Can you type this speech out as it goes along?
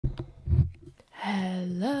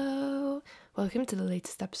Hello, welcome to the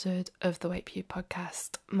latest episode of the White Pube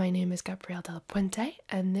podcast. My name is Gabrielle de la Puente,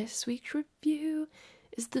 and this week's review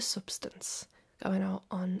is The Substance, going out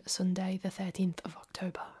on Sunday the 13th of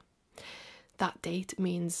October. That date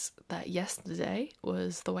means that yesterday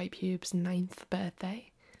was the White Pube's 9th birthday.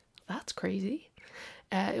 That's crazy.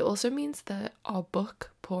 It also means that our book,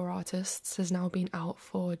 Poor Artists, has now been out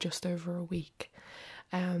for just over a week.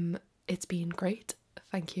 It's been great.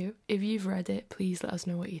 Thank you. If you've read it, please let us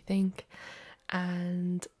know what you think.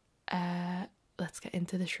 And let's get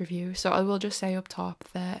into this review. So I will just say up top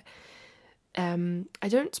that I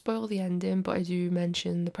don't spoil the ending, but I do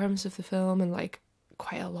mention the premise of the film and like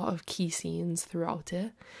quite a lot of key scenes throughout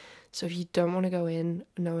it. So if you don't want to go in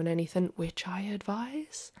knowing anything, which I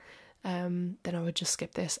advise, then I would just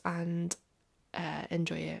skip this and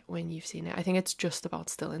enjoy it when you've seen it. I think it's just about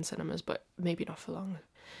still in cinemas, but maybe not for long.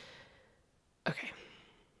 Okay.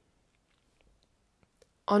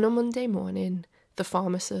 On a Monday morning, the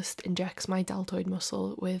pharmacist injects my deltoid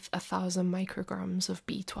muscle with 1,000 micrograms of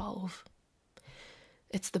B12.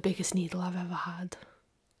 It's the biggest needle I've ever had.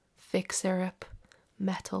 Thick syrup,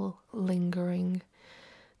 metal, lingering.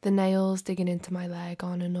 The nails digging into my leg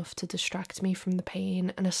aren't enough to distract me from the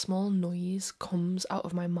pain, and a small noise comes out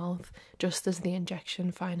of my mouth just as the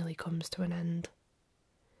injection finally comes to an end.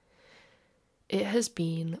 It has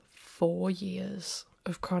been 4 years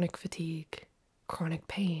of chronic fatigue, chronic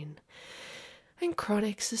pain, and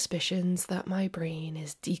chronic suspicions that my brain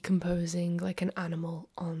is decomposing like an animal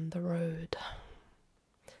on the road.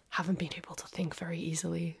 Haven't been able to think very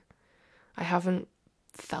easily. I haven't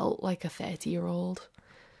felt like a 30-year-old.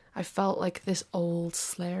 I felt like this old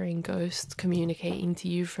slaring ghost communicating to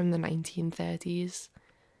you from the 1930s.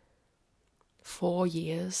 4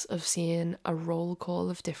 years of seeing a roll call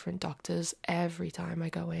of different doctors every time I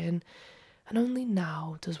go in, and only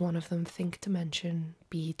now does one of them think to mention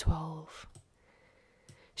B12.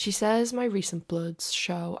 She says my recent bloods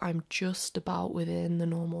show I'm just about within the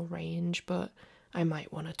normal range, but I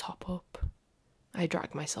might want to top up. I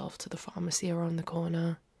drag myself to the pharmacy around the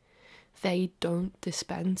corner. They don't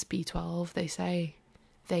dispense B12, they say.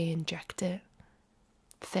 They inject it.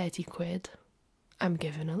 30 quid. I'm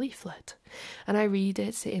given a leaflet, and I read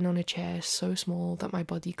it sitting on a chair so small that my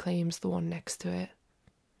body claims the one next to it.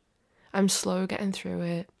 I'm slow getting through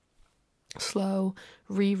it, slow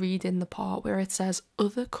rereading the part where it says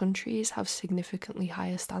other countries have significantly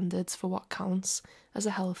higher standards for what counts as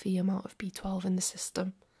a healthy amount of B12 in the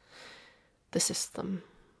system.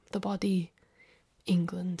 The body.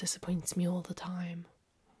 England disappoints me all the time.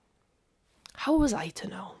 How was I to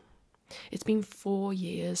know? It's been 4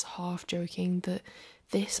 years, half joking, that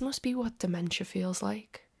this must be what dementia feels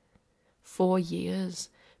like. 4 years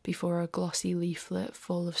before a glossy leaflet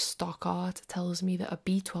full of stock art tells me that a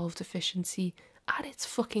B12 deficiency, at its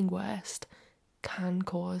fucking worst, can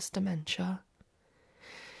cause dementia.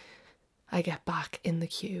 I get back in the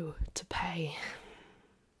queue to pay.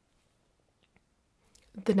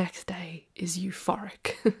 The next day is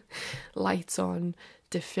euphoric. Lights on,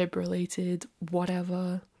 defibrillated,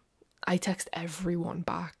 whatever. I text everyone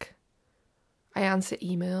back. I answer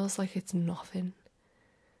emails like it's nothing.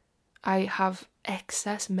 I have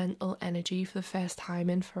excess mental energy for the first time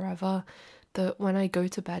in forever, that when I go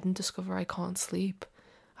to bed and discover I can't sleep,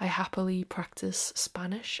 I happily practice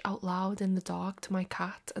Spanish out loud in the dark to my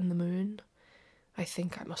cat and the moon. I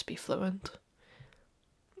think I must be fluent.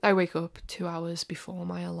 I wake up 2 hours before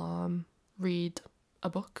my alarm, read a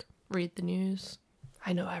book, read the news.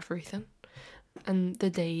 I know everything. And the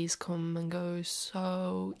days come and go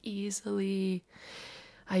so easily.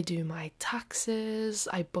 I do my taxes,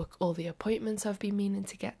 I book all the appointments I've been meaning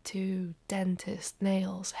to get to, dentist,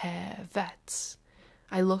 nails, hair, vets.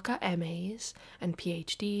 I look at MAs and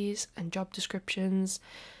PhDs and job descriptions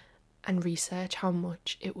and research how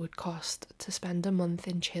much it would cost to spend a month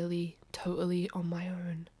in Chile totally on my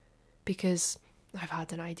own, because I've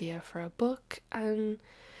had an idea for a book and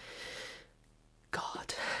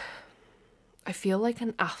God, I feel like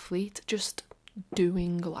an athlete just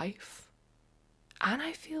doing life. And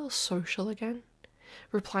I feel social again,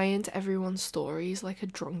 replying to everyone's stories like a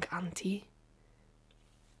drunk auntie.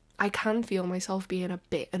 I can feel myself being a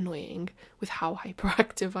bit annoying with how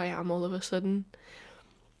hyperactive I am all of a sudden.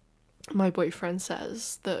 My boyfriend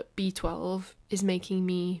says that B12 is making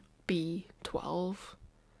me B12.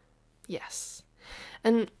 Yes.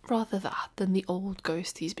 And rather that than the old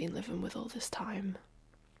ghost he's been living with all this time.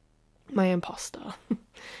 My imposter.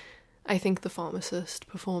 I think the pharmacist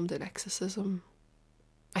performed an exorcism.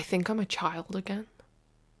 I think I'm a child again.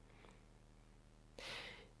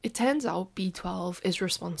 It turns out B12 is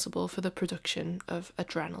responsible for the production of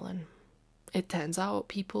adrenaline. It turns out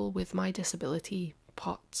people with my disability,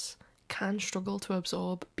 POTS, can struggle to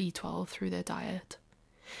absorb B12 through their diet.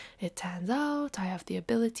 It turns out I have the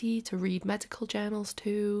ability to read medical journals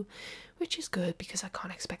too, which is good because I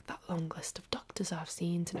can't expect that long list of doctors I've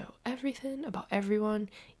seen to know everything about everyone,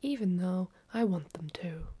 even though I want them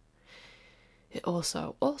to. It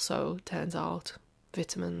also turns out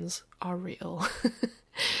vitamins are real.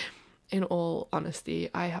 In all honesty,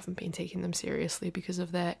 I haven't been taking them seriously because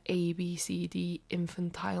of their ABCD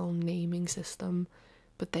infantile naming system,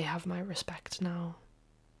 but they have my respect now.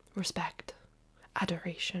 Respect.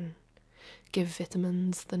 Adoration. Give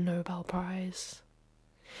vitamins the Nobel Prize.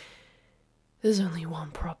 There's only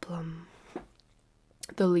one problem.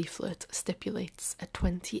 The leaflet stipulates a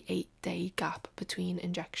 28-day gap between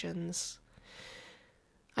injections.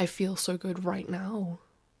 I feel so good right now.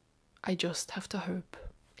 I just have to hope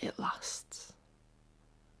it lasts.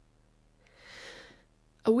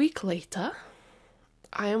 A week later,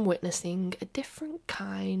 I am witnessing a different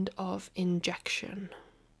kind of injection.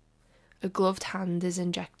 A gloved hand is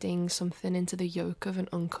injecting something into the yolk of an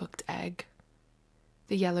uncooked egg.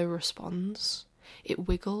 The yellow responds. It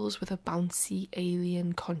wiggles with a bouncy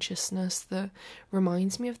alien consciousness that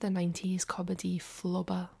reminds me of the 90s comedy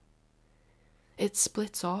Flubber. It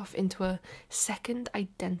splits off into a second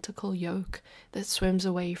identical yolk that swims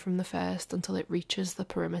away from the first until it reaches the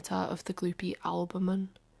perimeter of the gloopy albumen.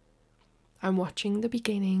 I'm watching the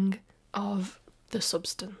beginning of The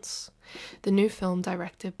Substance, the new film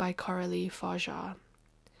directed by Coralie Farjar.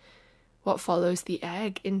 What follows the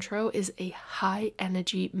egg intro is a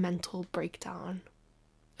high-energy mental breakdown,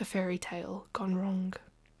 a fairy tale gone wrong,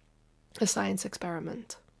 a science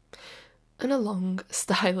experiment, and a long,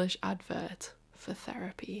 stylish advert for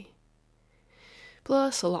therapy.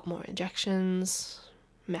 Plus a lot more injections,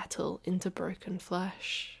 metal into broken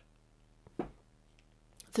flesh.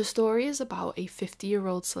 The story is about a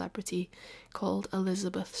 50-year-old celebrity called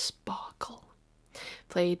Elizabeth Sparkle,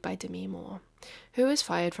 played by Demi Moore, who is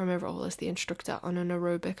fired from her role as the instructor on an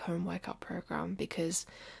aerobic home workout program because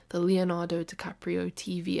the Leonardo DiCaprio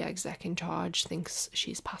TV exec in charge thinks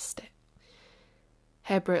she's past it.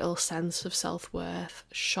 Her brittle sense of self-worth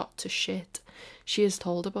shot to shit, she is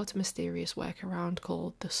told about a mysterious workaround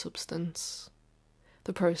called The Substance.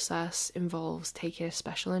 The process involves taking a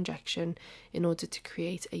special injection in order to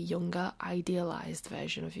create a younger, idealized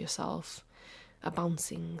version of yourself, a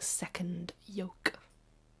bouncing second yolk.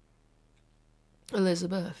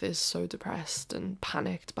 Elizabeth is so depressed and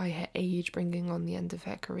panicked by her age bringing on the end of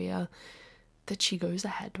her career that she goes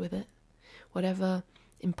ahead with it, whatever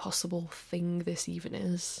impossible thing this even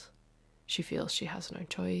is. She feels she has no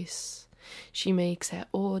choice. She makes her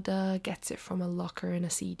order, gets it from a locker in a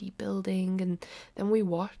seedy building, and then we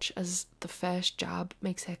watch as the first jab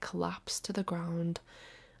makes her collapse to the ground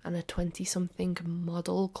and a 20-something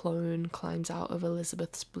model clone climbs out of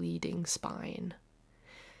Elizabeth's bleeding spine.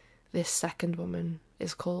 This second woman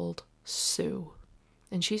is called Sue,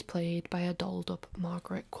 and she's played by a dolled-up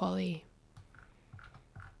Margaret Qualley.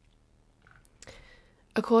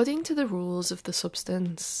 According to the rules of The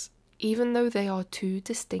Substance, even though they are two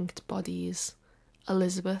distinct bodies,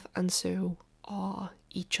 Elizabeth and Sue are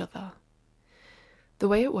each other. The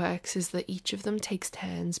way it works is that each of them takes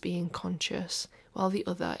turns being conscious, while the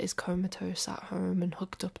other is comatose at home and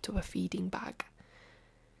hooked up to a feeding bag.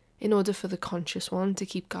 In order for the conscious one to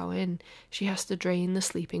keep going, she has to drain the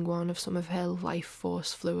sleeping one of some of her life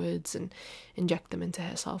force fluids and inject them into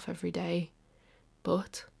herself every day.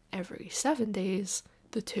 But every 7 days,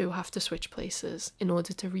 the two have to switch places in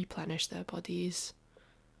order to replenish their bodies.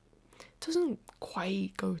 It doesn't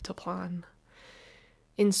quite go to plan.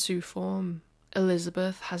 In Sue form,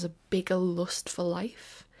 Elizabeth has a bigger lust for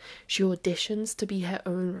life. She auditions to be her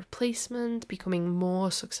own replacement, becoming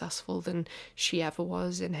more successful than she ever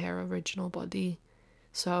was in her original body.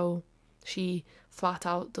 So she flat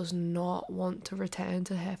out does not want to return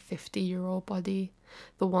to her 50-year-old body,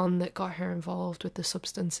 the one that got her involved with The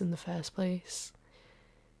Substance in the first place.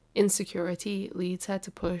 Insecurity leads her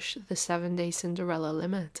to push the 7-day Cinderella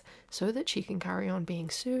limit so that she can carry on being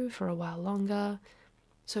Sue for a while longer,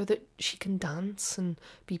 so that she can dance and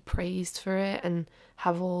be praised for it and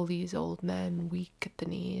have all these old men weak at the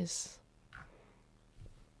knees.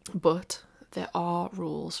 But there are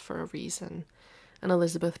rules for a reason, and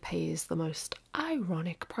Elizabeth pays the most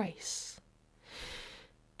ironic price.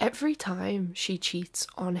 Every time she cheats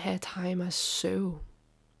on her time as Sue,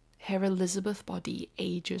 her Elizabeth body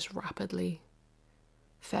ages rapidly.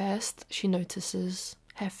 First, she notices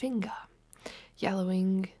her finger,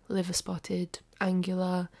 yellowing, liver-spotted,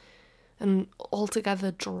 angular, and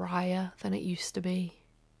altogether drier than it used to be.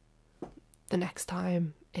 The next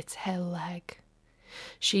time, it's her leg.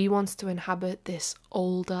 She wants to inhabit this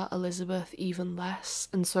older Elizabeth even less,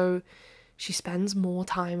 and so she spends more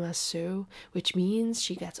time as Sue, which means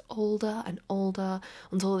she gets older and older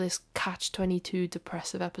until this catch-22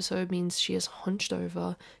 depressive episode means she is hunched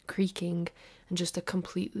over, creaking, and just a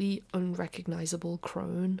completely unrecognisable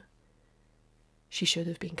crone. She should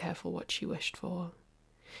have been careful what she wished for.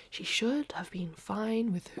 She should have been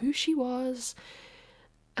fine with who she was.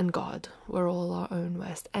 And God, we're all our own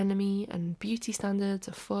worst enemy, and beauty standards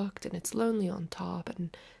are fucked, and it's lonely on top,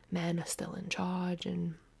 and men are still in charge,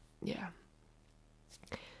 and yeah.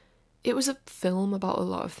 It was a film about a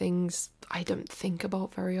lot of things I don't think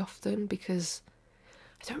about very often because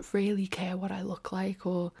I don't really care what I look like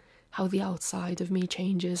or how the outside of me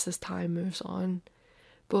changes as time moves on.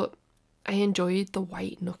 But I enjoyed the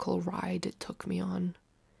white knuckle ride it took me on.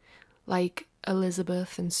 Like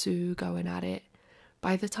Elizabeth and Sue going at it.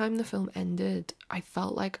 By the time the film ended, I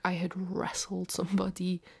felt like I had wrestled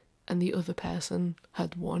somebody and the other person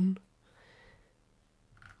had won.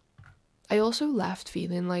 I also left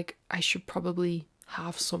feeling like I should probably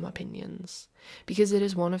have some opinions, because it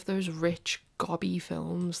is one of those rich, gobby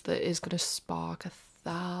films that is going to spark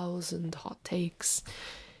 1,000 hot takes.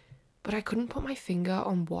 But I couldn't put my finger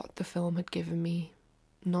on what the film had given me,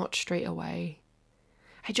 not straight away.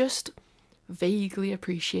 I just vaguely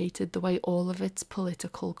appreciated the way all of its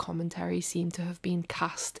political commentary seemed to have been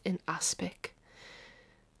cast in aspic.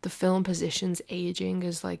 The film positions aging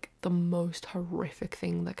as like the most horrific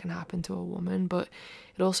thing that can happen to a woman, but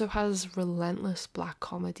it also has relentless black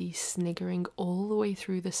comedy sniggering all the way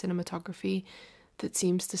through the cinematography that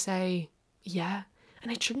seems to say, yeah,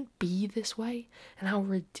 and it shouldn't be this way, and how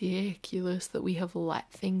ridiculous that we have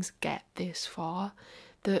let things get this far,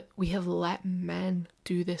 that we have let men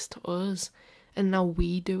do this to us, and now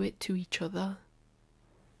we do it to each other.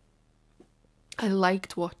 I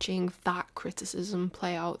liked watching that criticism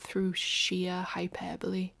play out through sheer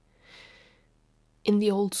hyperbole. In The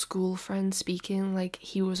Old School Friend speaking like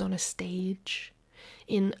he was on a stage.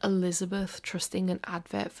 In Elizabeth trusting an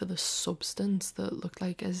advert for the substance that looked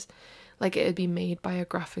like it had been made by a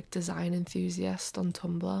graphic design enthusiast on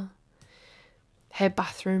Tumblr. Her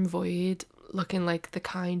bathroom void looking like the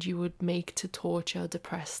kind you would make to torture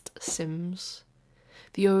depressed Sims.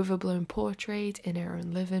 The overblown portrait in her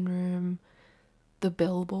own living room. The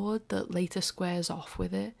billboard that later squares off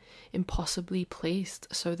with it, impossibly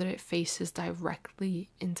placed so that it faces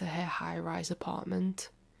directly into her high-rise apartment.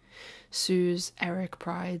 Sue's Eric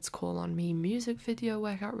Pride's Call on Me music video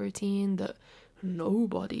workout routine that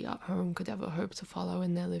nobody at home could ever hope to follow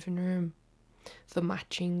in their living room. The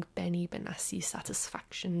matching Benny Benassi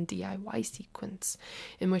Satisfaction DIY sequence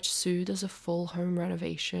in which Sue does a full home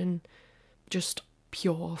renovation. Just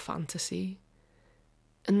pure fantasy.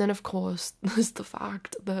 And then, of course, there's the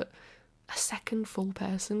fact that a second full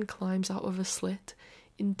person climbs out of a slit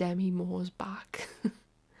in Demi Moore's back.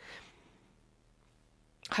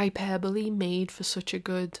 Hyperbole made for such a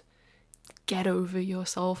good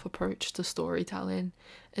get-over-yourself approach to storytelling,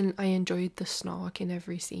 and I enjoyed the snark in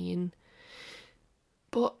every scene.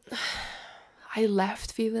 But I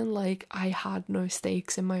left feeling like I had no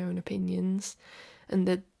stakes in my own opinions, and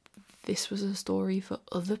that this was a story for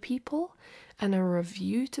other people, and a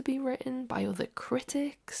review to be written by other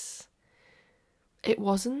critics. It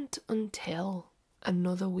wasn't until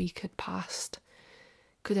another week had passed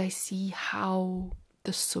could I see how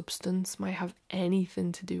the substance might have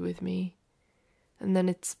anything to do with me, and then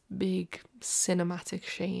its big cinematic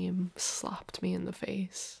shame slapped me in the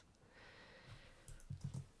face.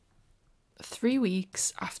 3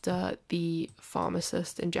 weeks after the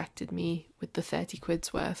pharmacist injected me with the 30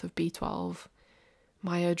 quid's worth of B12,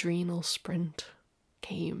 my adrenal sprint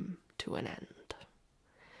came to an end.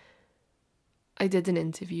 I did an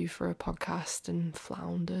interview for a podcast and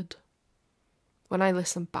floundered. When I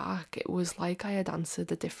listened back, it was like I had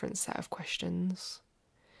answered a different set of questions.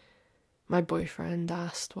 My boyfriend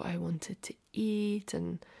asked what I wanted to eat,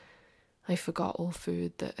 and I forgot all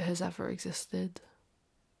food that has ever existed.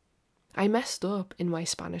 I messed up in my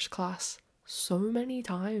Spanish class so many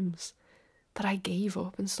times that I gave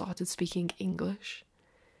up and started speaking English.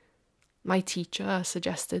 My teacher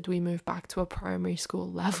suggested we move back to a primary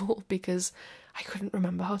school level because I couldn't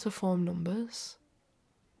remember how to form numbers.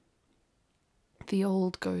 The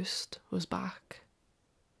old ghost was back.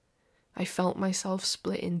 I felt myself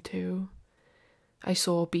split in two. I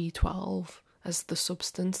saw B12 as the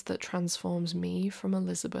substance that transforms me from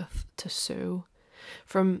Elizabeth to Sue,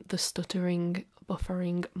 from the stuttering,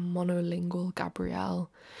 buffering, monolingual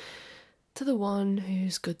Gabrielle to the one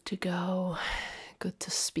who's good to go, good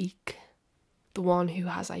to speak, the one who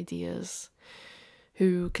has ideas,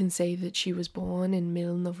 who can say that she was born in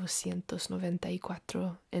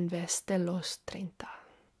 1994 en vez de los 30.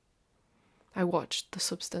 I watched The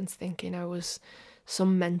Substance thinking I was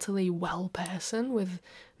some mentally well person with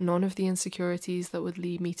none of the insecurities that would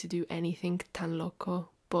lead me to do anything tan loco,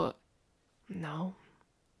 but no.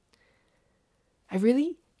 I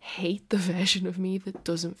really hate the version of me that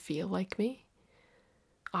doesn't feel like me.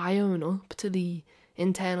 I own up to the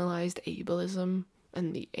internalized ableism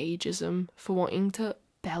and the ageism for wanting to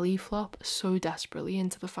belly flop so desperately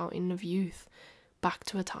into the fountain of youth back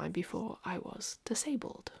to a time before I was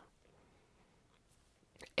disabled.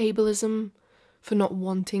 Ableism for not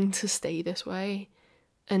wanting to stay this way,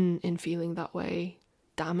 and in feeling that way,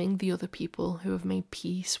 damning the other people who have made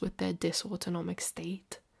peace with their dysautonomic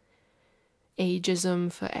state.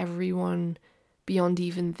 Ageism for everyone beyond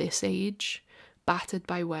even this age, battered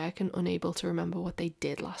by work and unable to remember what they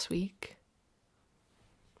did last week.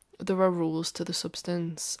 There are rules to The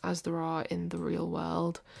Substance, as there are in the real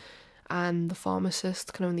world, and the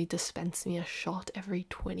pharmacist can only dispense me a shot every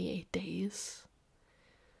 28 days.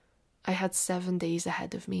 I had 7 days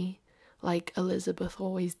ahead of me, like Elizabeth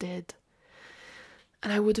always did,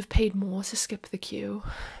 and I would have paid more to skip the queue.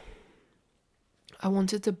 I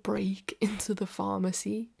wanted to break into the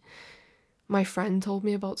pharmacy. My friend told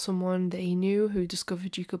me about someone they knew who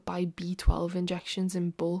discovered you could buy B12 injections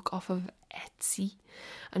in bulk off of Etsy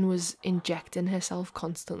and was injecting herself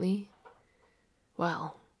constantly.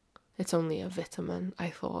 Well, it's only a vitamin, I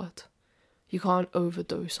thought. You can't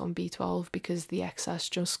overdose on B12 because the excess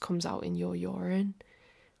just comes out in your urine.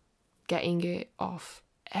 Getting it off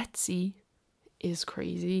Etsy is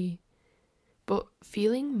crazy. But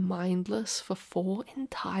feeling mindless for 4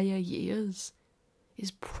 entire years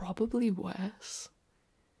is probably worse.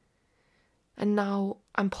 And now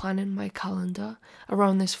I'm planning my calendar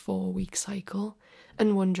around this 4-week cycle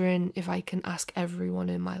and wondering if I can ask everyone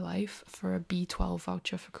in my life for a B12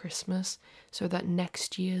 voucher for Christmas so that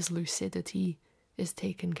next year's lucidity is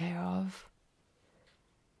taken care of.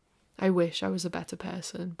 I wish I was a better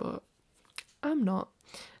person, but I'm not.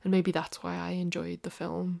 And maybe that's why I enjoyed the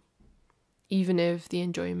film, even if the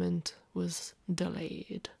enjoyment was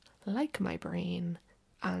delayed, like my brain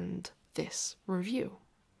and this review.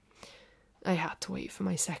 I had to wait for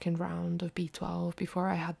my second round of B12 before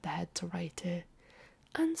I had the head to write it,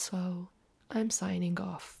 and so I'm signing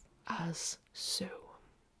off as Sue.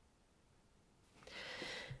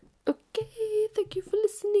 Okay, thank you for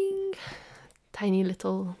listening. Tiny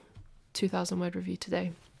little 2,000 word review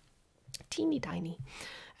today. Teeny tiny.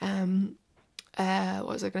 What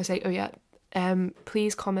was I going to say? Oh yeah.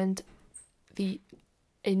 Please comment the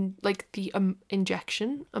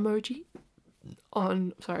injection emoji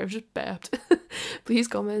on, sorry, I've just burped. Please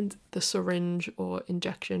comment the syringe or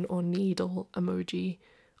injection or needle emoji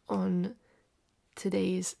on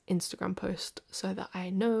today's Instagram post so that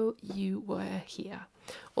I know you were here,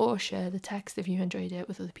 or share the text if you enjoyed it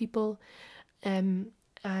with other people. And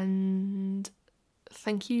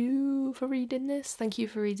thank you for reading this. Thank you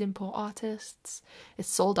for reading Poor Artists. It's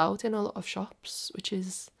sold out in a lot of shops, which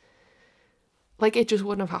is like, it just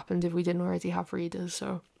wouldn't have happened if we didn't already have readers,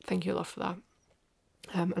 so thank you a lot for that.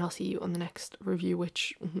 And I'll see you on the next review,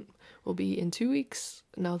 which will be in 2 weeks,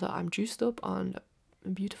 now that I'm juiced up on a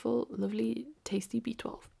beautiful, lovely, tasty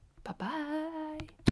B12. Bye bye.